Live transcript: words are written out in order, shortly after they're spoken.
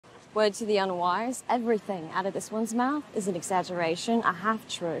Word to the unwise, everything out of this one's mouth is an exaggeration, a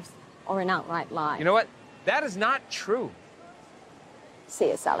half-truth, or an outright lie. You know what? That is not true. See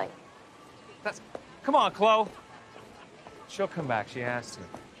you, Sully. Come on, Chloe. She'll come back. She has to.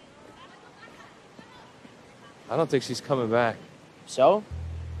 I don't think she's coming back. So?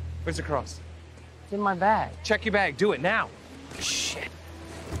 Where's the cross? It's in my bag. Check your bag. Do it now. Shit.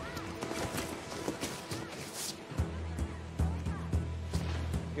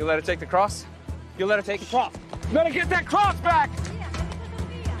 You let her take the cross? You let her take the cross? Let her get that cross back!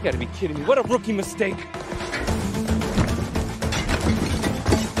 You gotta be kidding me. What a rookie mistake.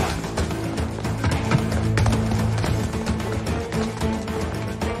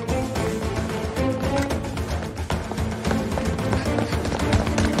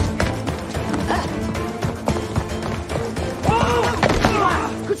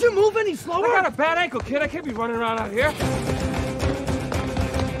 Could you move any slower? I got a bad ankle, kid. I can't be running around out here.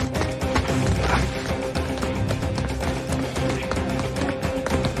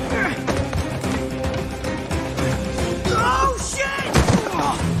 Oh, shit!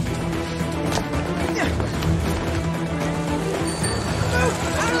 Move!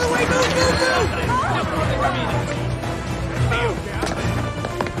 Out of the way!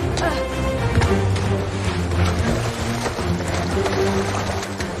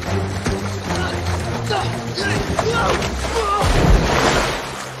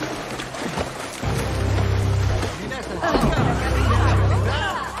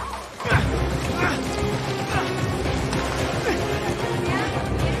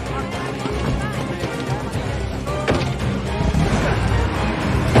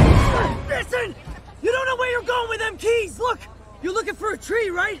 Listen! You don't know where you're going with them keys! Look! You're looking for a tree,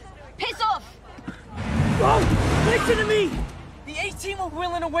 right? Piss off! Oh! Listen to me! The 18 were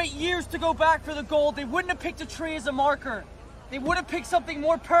willing to wait years to go back for the gold. They wouldn't have picked a tree as a marker. They would have picked something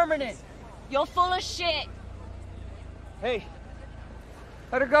more permanent. You're full of shit. Hey,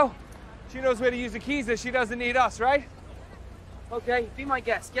 let her go. She knows where to use the keys if she doesn't need us, right? Okay, be my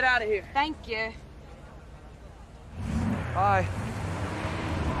guest. Get out of here. Thank you. Bye.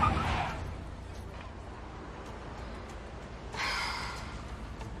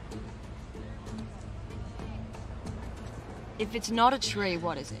 If it's not a tree,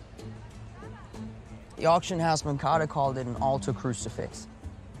 what is it? The auction house Moncada called it an altar crucifix.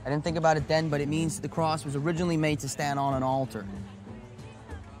 I didn't think about it then, but it means the cross was originally made to stand on an altar.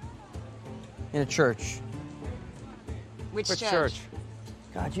 In a church. Which Which church? church?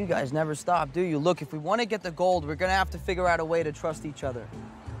 God, you guys never stop, do you? Look, if we want to get the gold, we're gonna have to figure out a way to trust each other.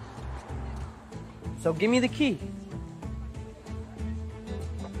 So give me the key.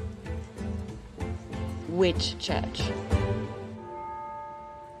 Which church?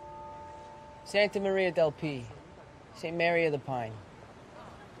 Santa Maria del Pi. St. Mary of the Pine.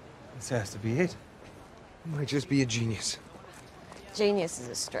 This has to be it. You might just be a genius. Genius is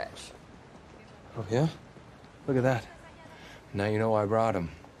a stretch. Oh, yeah? Look at that. Now you know why I brought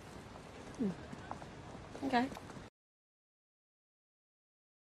him. Okay.